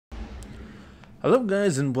Hello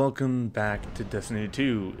guys and welcome back to Destiny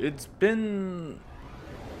 2. It's been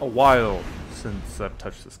a while since I've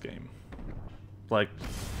touched this game. Like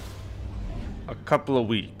a couple of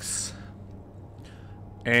weeks.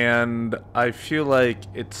 And I feel like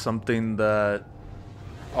it's something that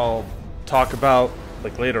I'll talk about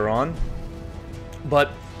like later on. But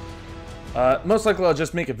most likely I'll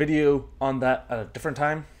just make a video on that at a different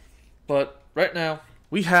time. But right now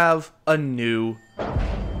we have a new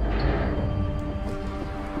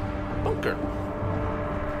bunker.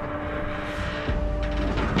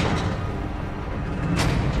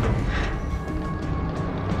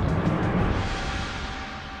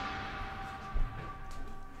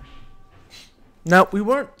 Now, we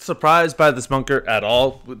weren't surprised by this bunker at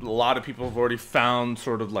all. A lot of people have already found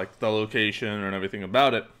sort of like the location and everything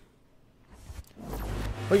about it.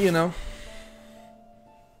 But you know,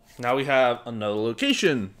 now we have another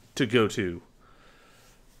location to go to,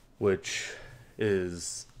 which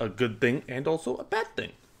is a good thing and also a bad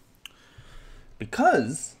thing,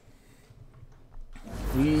 because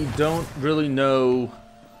we don't really know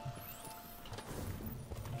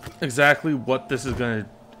exactly what this is going to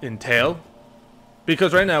entail,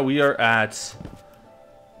 because right now we are at,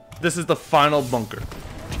 this is the final bunker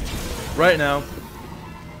right now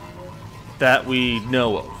that we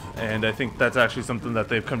know of, and I think that's actually something that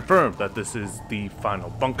they've confirmed, that this is the final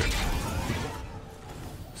bunker.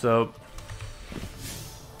 So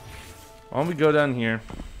why don't we go down here,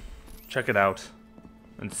 check it out,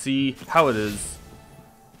 and see how it is.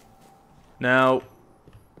 Now,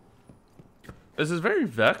 this is very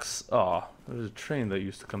Vex. Aw, there's a train that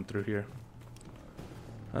used to come through here.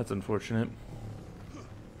 That's unfortunate.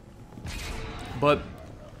 But,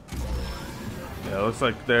 yeah, it looks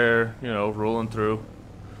like they're, you know, rolling through.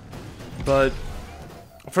 But,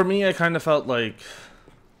 for me, I kind of felt like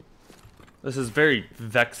this is very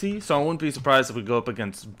Vexy, so I wouldn't be surprised if we go up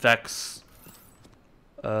against Vex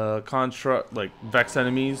construct, like Vex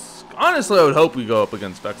enemies. Honestly, I would hope we go up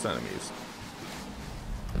against Vex enemies.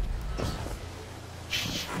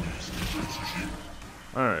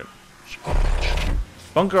 Alright.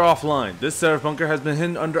 Bunker offline. This Seraph bunker has been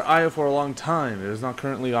hidden under Io for a long time. It is not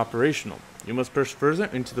currently operational. You must push further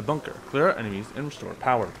into the bunker, clear out enemies, and restore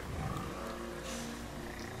power.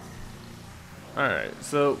 Alright,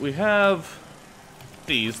 so we have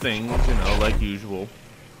these things, you know, like usual.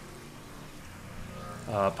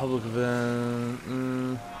 Public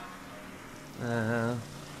event. I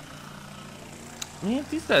mean,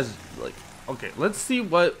 these guys, like, okay, let's see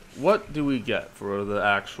what do we get for the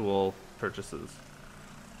actual purchases.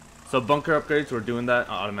 So bunker upgrades, we're doing that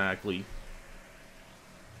automatically.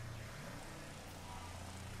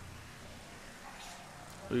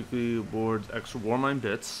 Weekly awards, extra Warmind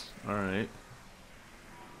bits. All right.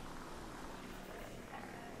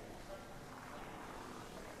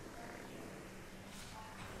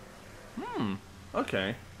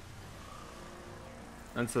 Okay.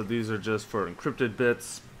 And so these are just for encrypted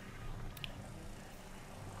bits.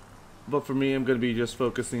 But for me, I'm going to be just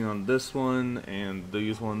focusing on this one and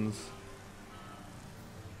these ones,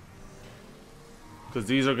 because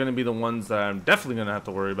these are going to be the ones that I'm definitely going to have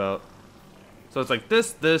to worry about. So it's like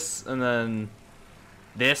this, this, and then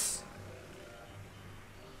this.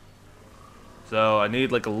 So I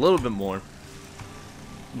need like a little bit more.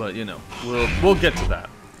 But you know, we'll get to that.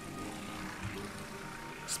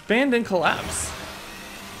 Expand and collapse.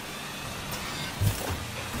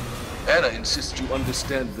 Anna insists you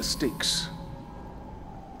understand the stakes.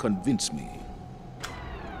 Convince me.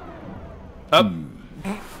 Up.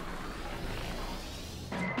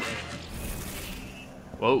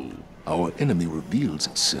 Whoa. Our enemy reveals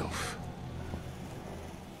itself.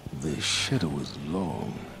 The shadow is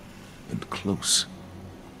long and close.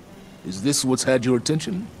 Is this what's had your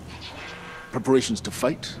attention? Preparations to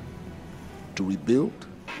fight? To rebuild?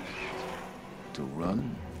 To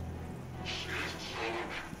run?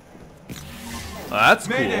 That's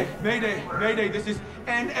cool. Mayday, Mayday, Mayday, this is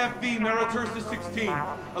NFV Meritursa 16.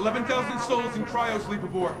 11,000 souls in cryo sleep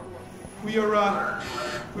aboard. We are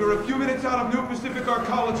a few minutes out of New Pacific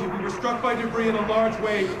Arcology. We were struck by debris in a large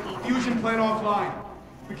wave. Fusion plant offline.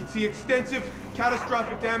 We can see extensive,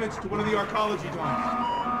 catastrophic damage to one of the Arcology domes.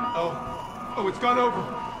 Oh, it's gone over.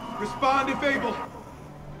 Respond if able.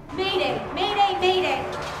 Mayday, Mayday, Mayday.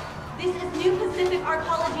 This is New Pacific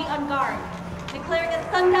Arcology on guard. Declaring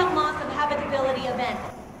a sundown loss of habitability event.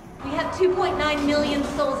 We have 2.9 million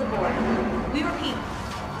souls aboard. We repeat,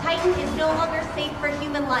 Titan is no longer safe for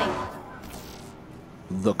human life.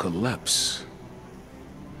 The collapse.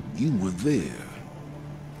 You were there.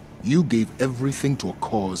 You gave everything to a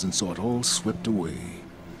cause and saw it all swept away.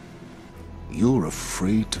 You're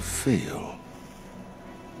afraid to fail.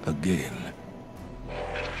 again.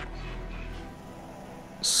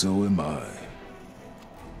 So am I.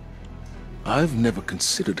 I've never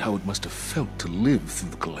considered how it must have felt to live through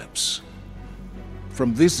the collapse.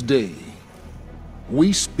 From this day,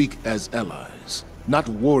 we speak as allies, not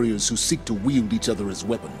warriors who seek to wield each other as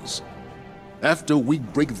weapons. After we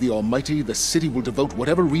break the Almighty, the city will devote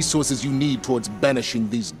whatever resources you need towards banishing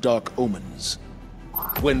these dark omens.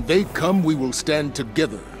 When they come, we will stand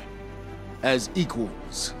together, as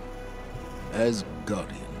equals, as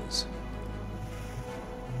guardians.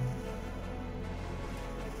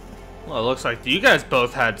 Well, it looks like you guys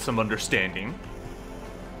both had some understanding.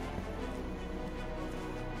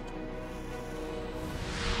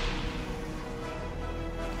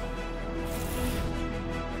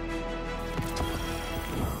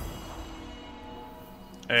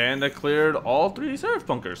 And I cleared all 3 Seraph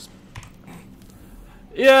bunkers.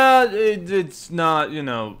 Yeah, it's not, you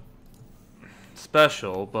know,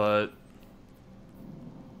 special, but...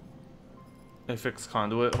 I fixed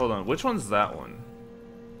conduit. Hold on, which one's that one?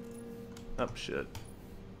 Oh, shit.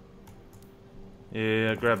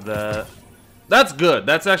 Yeah, grab that. That's good.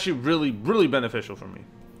 That's actually really beneficial for me.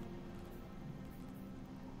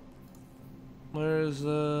 Where's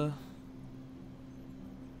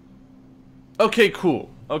Okay, cool.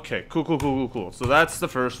 Okay, cool. So that's the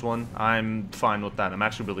first one. I'm fine with that. I'm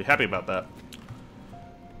actually really happy about that.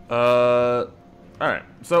 Alright.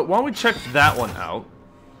 So why don't we check that one out?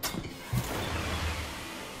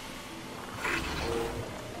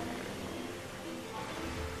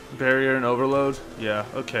 Barrier and overload? Yeah,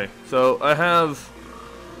 okay. So I have...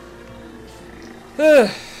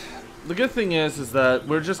 the good thing is that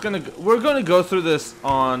we're gonna go through this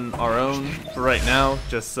on our own for right now,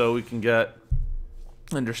 just so we can get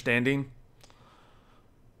understanding.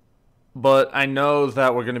 But I know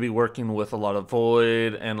that we're gonna be working with a lot of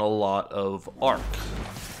Void and a lot of Arc,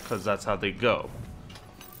 because that's how they go.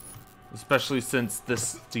 Especially since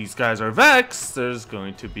these guys are Vex, there's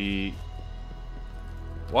going to be...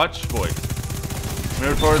 Watch Void.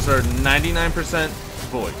 Mirrors are 99%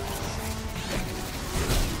 Void.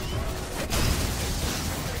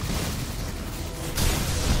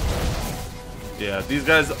 Yeah, these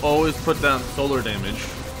guys always put down solar damage.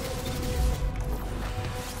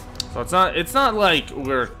 So it's not like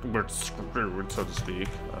we're screwed, so to speak.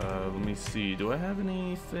 Let me see. Do I have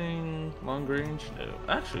anything long range? No.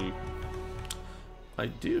 Actually, I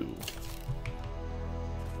do.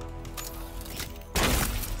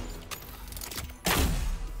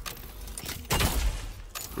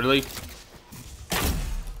 Really?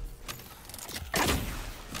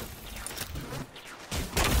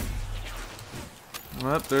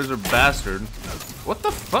 Well, there's a bastard. What the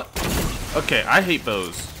fuck? Okay, I hate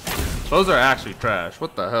bows. Bows are actually trash.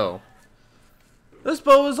 What the hell? This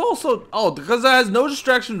bow is also... Oh, because it has no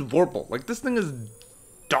distraction Vorpal. Like, this thing is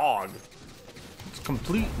dog. It's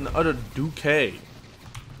complete and utter decay.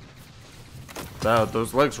 Wow,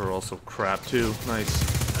 those legs are also crap, too.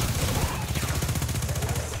 Nice.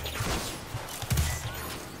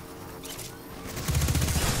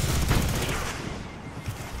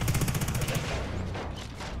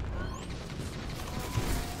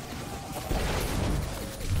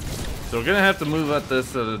 So we're gonna have to move at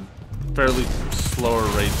this at a fairly slower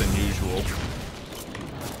rate than usual.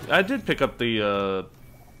 I did pick up the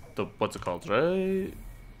what's it called, right?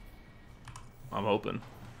 I'm hoping.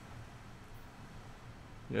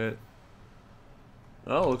 Yeah.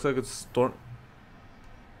 Oh, looks like it's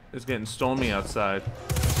getting stormy outside.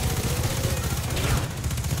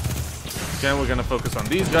 Again, we're gonna focus on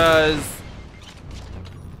these guys.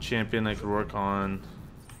 Champion I could work on.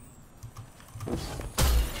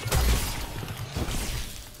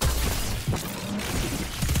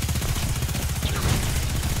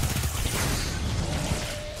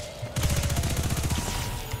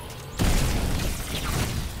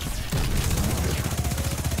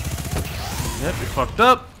 Yep, you're fucked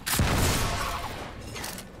up.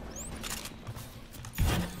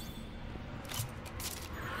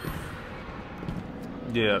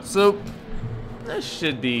 Yeah, so this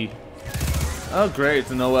should be... Oh great,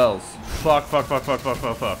 it's an OLs. Fuck.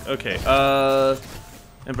 Okay,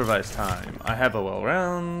 improvise time. I have OL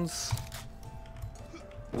rounds.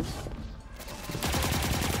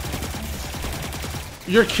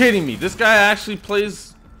 You're kidding me. This guy actually plays...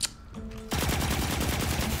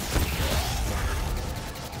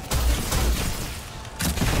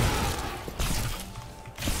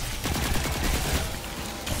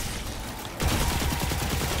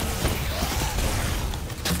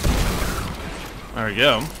 There we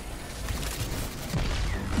go.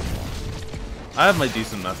 I have my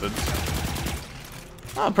decent methods.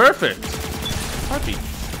 Oh, perfect. Happy.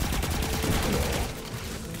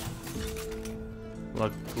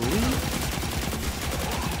 Luckily,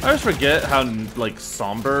 I always forget how like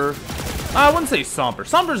somber. I wouldn't say somber.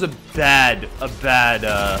 Somber's a bad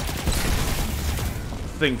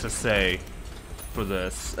thing to say for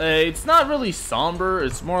this. It's not really somber.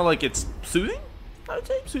 It's more like it's soothing. I would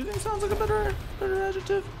say soothing sounds like a better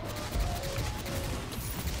adjective.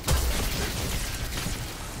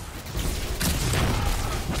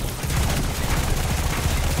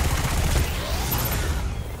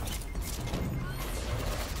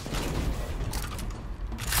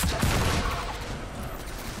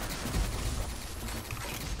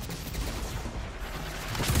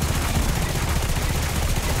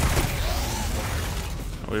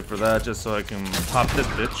 Wait for that just so I can pop this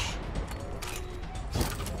bitch.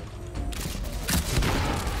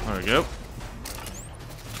 There we go.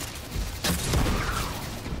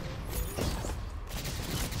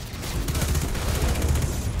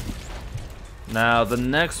 Now the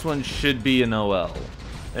next one should be an OL,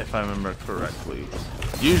 if I remember correctly.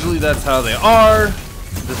 Usually that's how they are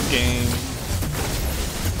this game,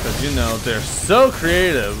 because you know they're so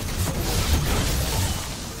creative.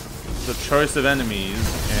 The choice of enemies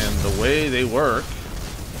and the way they work.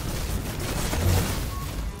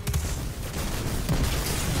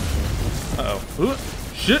 Uh-oh. Ooh.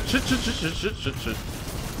 Shit.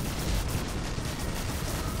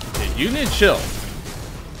 Okay, you need to chill.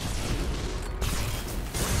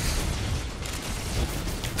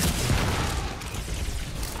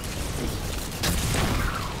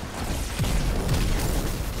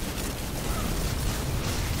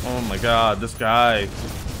 Oh my god, this guy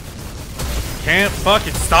can't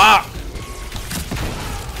fucking stop.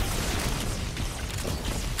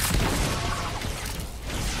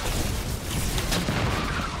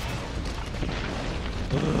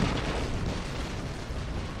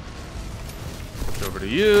 Over to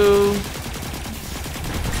you.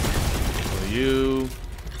 Over to you.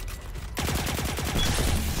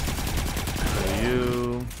 Over to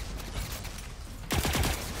you.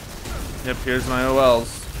 Yep, here's my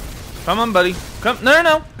OLs. Come on, buddy. Come.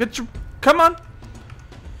 No. Get your. Come on.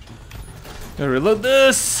 Gotta reload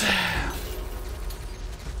this.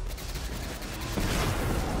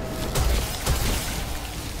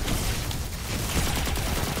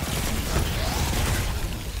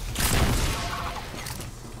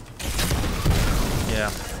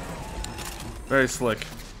 Yeah. Very slick.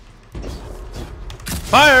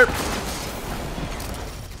 Fire!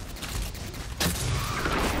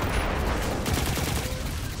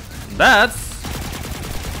 That's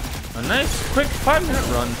a nice, quick 5-minute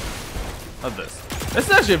run of this. This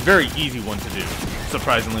is actually a very easy one to do,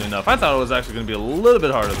 surprisingly enough. I thought it was actually going to be a little bit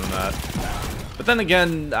harder than that. But then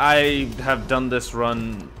again, I have done this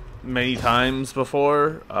run many times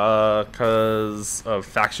before because of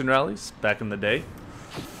faction rallies back in the day.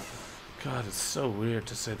 God, it's so weird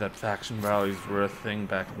to say that faction rallies were a thing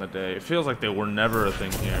back in the day. It feels like they were never a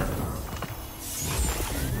thing here.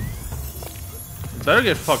 Better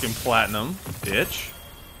get fucking platinum, bitch.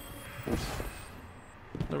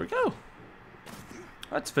 There we go.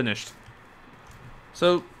 That's finished.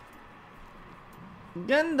 So,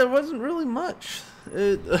 again, there wasn't really much.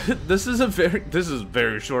 This is a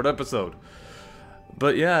very short episode.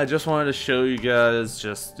 But yeah, I just wanted to show you guys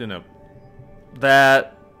just, you know,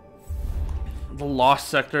 that the Lost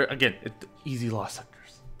Sector, again, easy Lost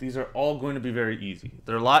Sectors. These are all going to be very easy.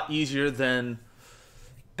 They're a lot easier than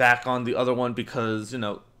back on the other one because, you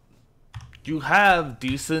know, you have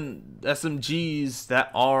decent SMGs that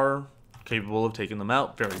are capable of taking them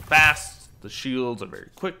out very fast. The shields are very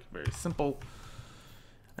quick, very simple,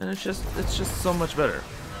 and it's just so much better.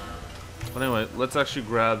 But anyway, let's actually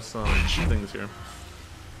grab some things here.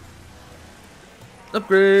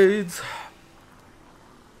 Upgrades.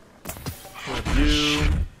 Grab you.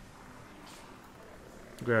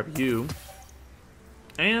 Grab you.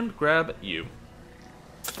 And grab you.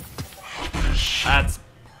 That's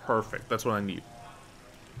perfect. That's what I need.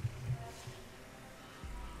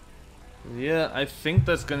 Yeah, I think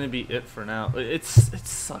that's gonna be it for now. It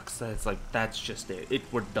sucks that it's like that's just it.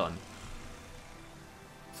 We're done.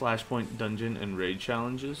 Flashpoint dungeon and raid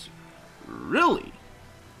challenges. Really?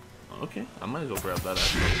 Okay, I might as well grab that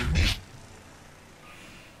actually.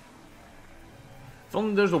 If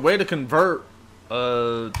only there's a way to convert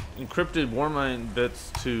encrypted Warmind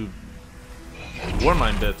bits to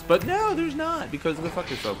Warmind bits, but no, there's not because of the Fuck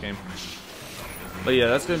Yourself game. But yeah,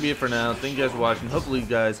 that's gonna be it for now. Thank you guys for watching. Hopefully you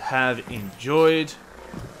guys have enjoyed,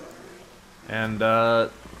 and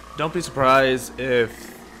don't be surprised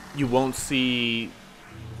if you won't see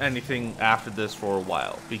anything after this for a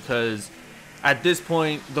while, because At this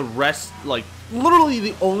point, the rest, like, literally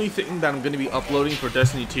the only thing that I'm going to be uploading for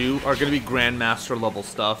Destiny 2 are going to be Grandmaster level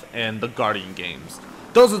stuff and the Guardian games.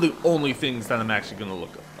 Those are the only things that I'm actually going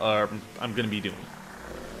to I'm going to be doing.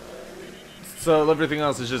 So everything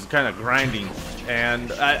else is just kind of grinding.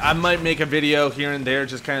 And I might make a video here and there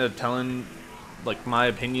just kind of telling, like, my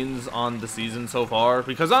opinions on the season so far.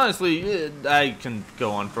 Because honestly, I can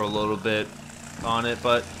go on for a little bit on it,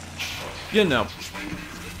 but, you know,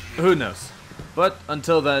 who knows. But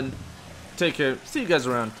until then, take care, see you guys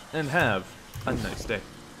around, and have a nice day.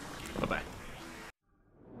 Bye-bye.